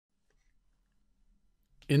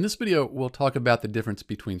In this video, we'll talk about the difference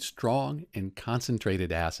between strong and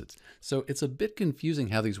concentrated acids. So it's a bit confusing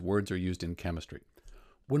how these words are used in chemistry.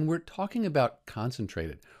 When we're talking about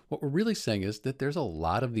concentrated, what we're really saying is that there's a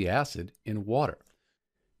lot of the acid in water.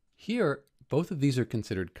 Here, both of these are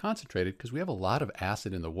considered concentrated because we have a lot of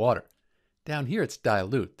acid in the water. Down here, it's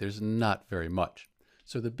dilute. There's not very much.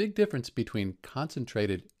 So the big difference between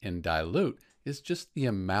concentrated and dilute is just the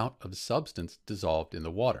amount of substance dissolved in the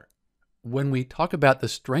water. When we talk about the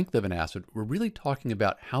strength of an acid, we're really talking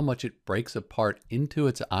about how much it breaks apart into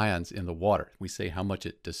its ions in the water. We say how much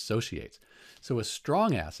it dissociates. So a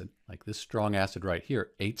strong acid, like this strong acid right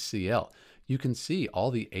here, HCl, you can see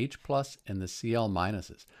all the H plus and the Cl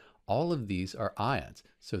minuses. All of these are ions.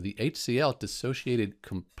 So the HCl dissociated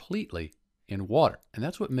completely in water, and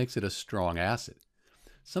that's what makes it a strong acid.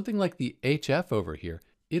 Something like the HF over here,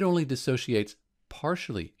 it only dissociates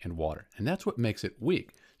partially in water, and that's what makes it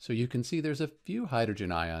weak. So you can see there's a few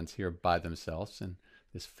hydrogen ions here by themselves and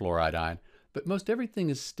this fluoride ion, but most everything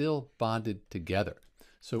is still bonded together.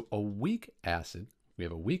 So a weak acid, we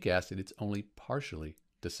have a weak acid, it's only partially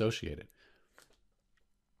dissociated.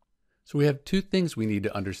 So we have two things we need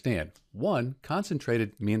to understand. One,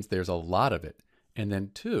 concentrated means there's a lot of it. And then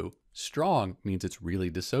two, strong means it's really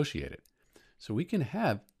dissociated. So we can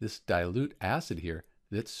have this dilute acid here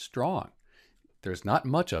that's strong. There's not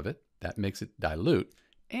much of it, that makes it dilute.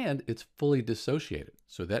 And it's fully dissociated,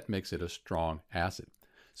 so that makes it a strong acid.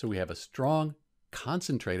 So we have a strong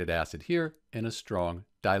concentrated acid here and a strong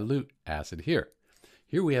dilute acid here.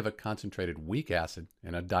 Here we have a concentrated weak acid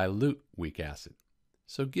and a dilute weak acid.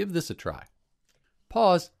 So give this a try.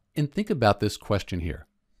 Pause and think about this question here.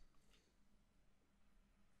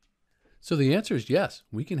 So the answer is yes,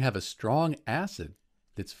 we can have a strong acid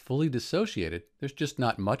that's fully dissociated. There's just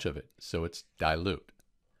not much of it, so it's dilute.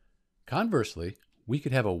 Conversely, we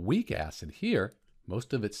could have a weak acid here,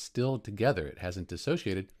 most of it's still together, it hasn't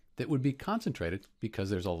dissociated, that would be concentrated because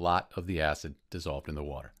there's a lot of the acid dissolved in the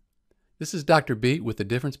water. This is Dr. B with the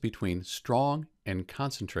difference between strong and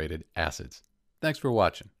concentrated acids. Thanks for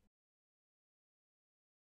watching.